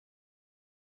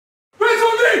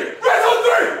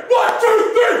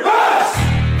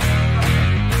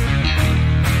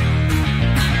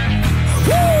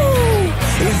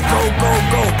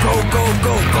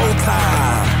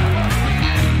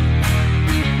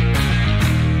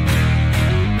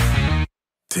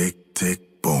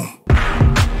tick, boom.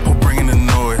 Who bringing the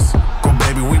noise? Go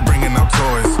baby, we bringing out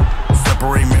toys.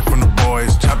 Separate men from the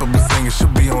boys. Chopper be singing, she'll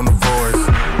be on the voice.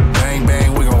 Bang,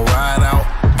 bang, we gon' ride out.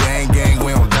 Gang, gang,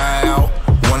 we don't die out.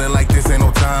 Want it like this, ain't no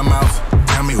timeouts.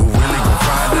 Tell me who really gon'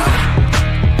 find out.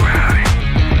 Rowdy,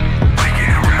 we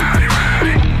get rowdy,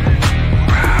 rowdy.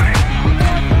 Rowdy,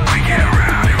 we get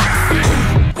rowdy,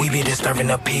 rowdy. We be disturbing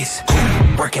the peace.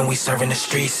 Working, we serving the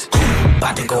streets.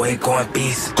 About to go hit, going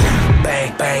beast.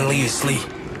 Bang, bang, leave you sleep.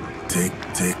 Tick,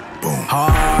 tick, boom.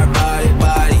 Hard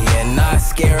body, and not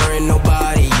scaring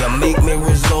nobody. You make me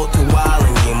resort to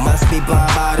wildin'. You must be blind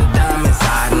by the diamonds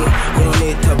hiding. We don't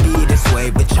need to be this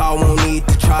way, but y'all won't need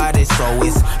to try this. So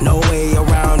it's no way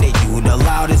around it. You the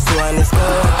loudest one, it's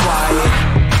good quiet.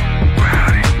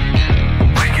 Rowdy,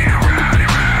 we get rowdy,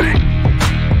 rowdy.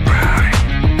 Rowdy,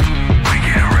 we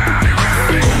get rowdy,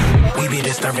 rowdy. We be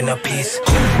disturbing the peace.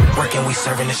 Working, we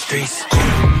serving the streets.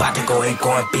 About to go hit,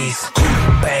 going beast.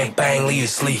 Bang, bang, leave you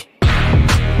sleep.